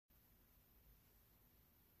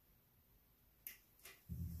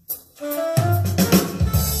Red-handed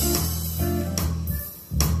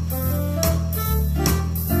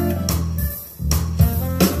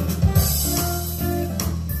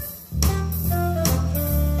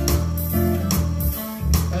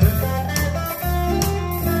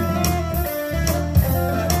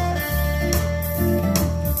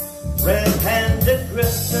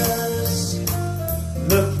grifters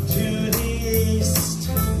look to the east,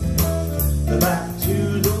 the back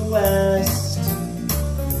to the west,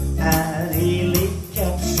 and elite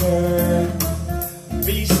capture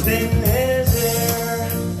beast in his ear.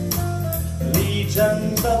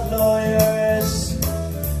 Legions of lawyers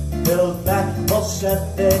build Back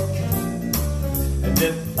Bolshevik,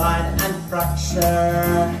 divide and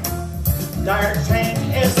fracture. Dire change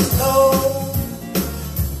is slow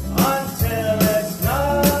until it's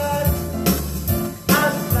not,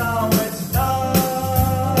 and now it's not.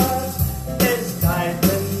 It's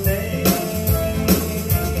tightening.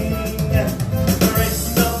 Erase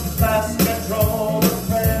the past, control the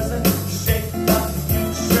present, shape the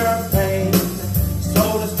future pain.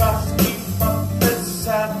 Soulless Trotsky puppets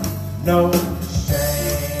have no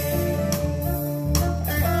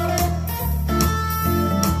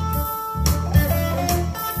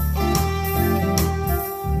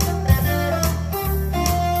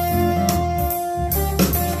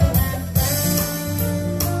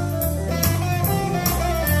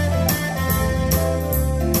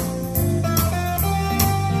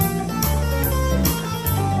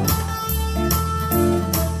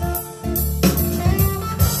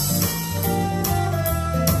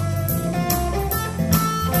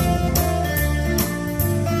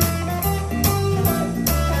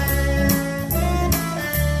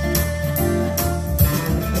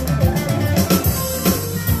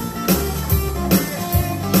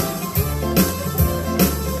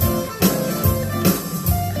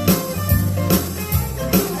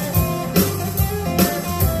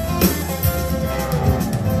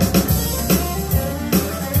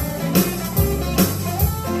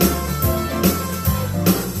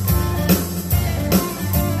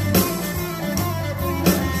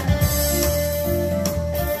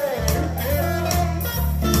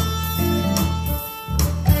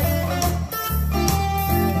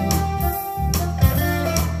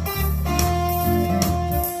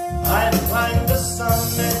climbed the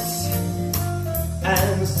summits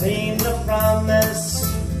and seen the promise,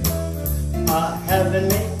 a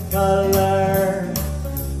heavenly color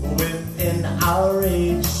within our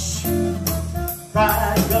reach.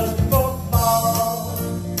 Pride goes for fall,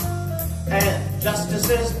 and justice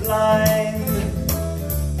is blind.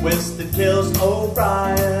 Winston kills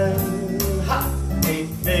O'Brien, ha! A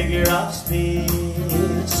figure of speech.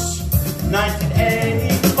 1980.